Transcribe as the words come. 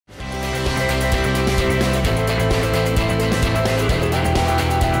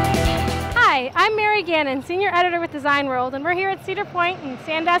Gannon, Senior Editor with Design World, and we're here at Cedar Point in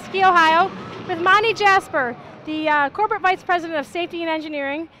Sandusky, Ohio, with Monty Jasper, the Corporate Vice President of Safety and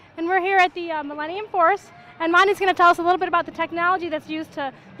Engineering, and we're here at the Millennium Force, and Monty's going to tell us a little bit about the technology that's used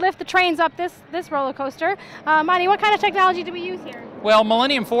to lift the trains up this roller coaster. Monty, what kind of technology do we use here? Well,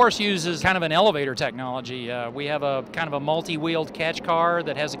 Millennium Force uses kind of an elevator technology. We have a kind of a multi-wheeled catch car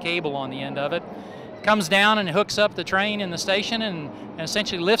that has a cable on the end of it. Comes down and hooks up the train in the station and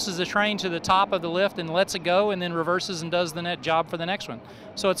essentially lifts the train to the top of the lift and lets it go, and then reverses and does the job for the next one.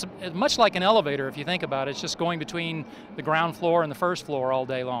 So it's much like an elevator if you think about it. It's just going between the ground floor and the first floor all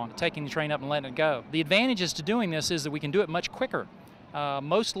day long, taking the train up and letting it go. The advantages to doing this is that we can do it much quicker.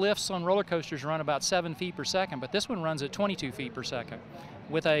 Most lifts on roller coasters run about 7 feet per second, but this one runs at 22 feet per second.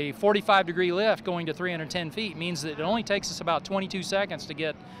 With a 45-degree lift going to 310 feet means that it only takes us about 22 seconds to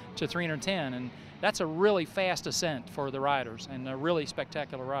get to 310, and that's a really fast ascent for the riders and a really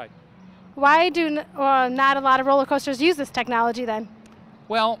spectacular ride. Why do not a lot of roller coasters use this technology then?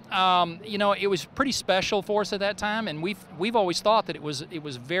 Well, you know, it was pretty special for us at that time, and we've always thought that it was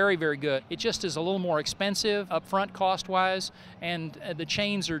very, very good. It just is a little more expensive upfront cost-wise, and the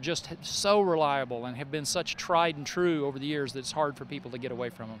chains are just so reliable and have been such tried and true over the years that it's hard for people to get away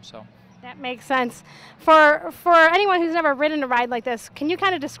from them. So. That makes sense. For anyone who's never ridden a ride like this, can you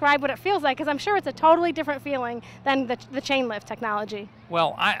kind of describe what it feels like? Because I'm sure it's a totally different feeling than the chain lift technology.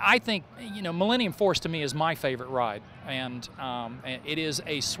 Well, I think, you know, Millennium Force to me is my favorite ride, and it is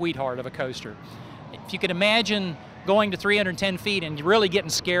a sweetheart of a coaster. If you could imagine going to 310 feet and really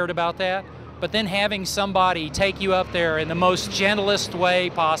getting scared about that, but then having somebody take you up there in the most gentlest way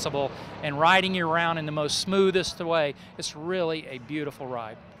possible and riding you around in the most smoothest way, it's really a beautiful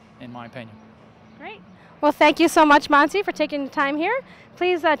ride, in my opinion. Great. Well, thank you so much, Monty, for taking the time here.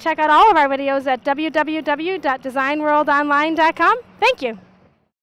 Please check out all of our videos at www.designworldonline.com. Thank you.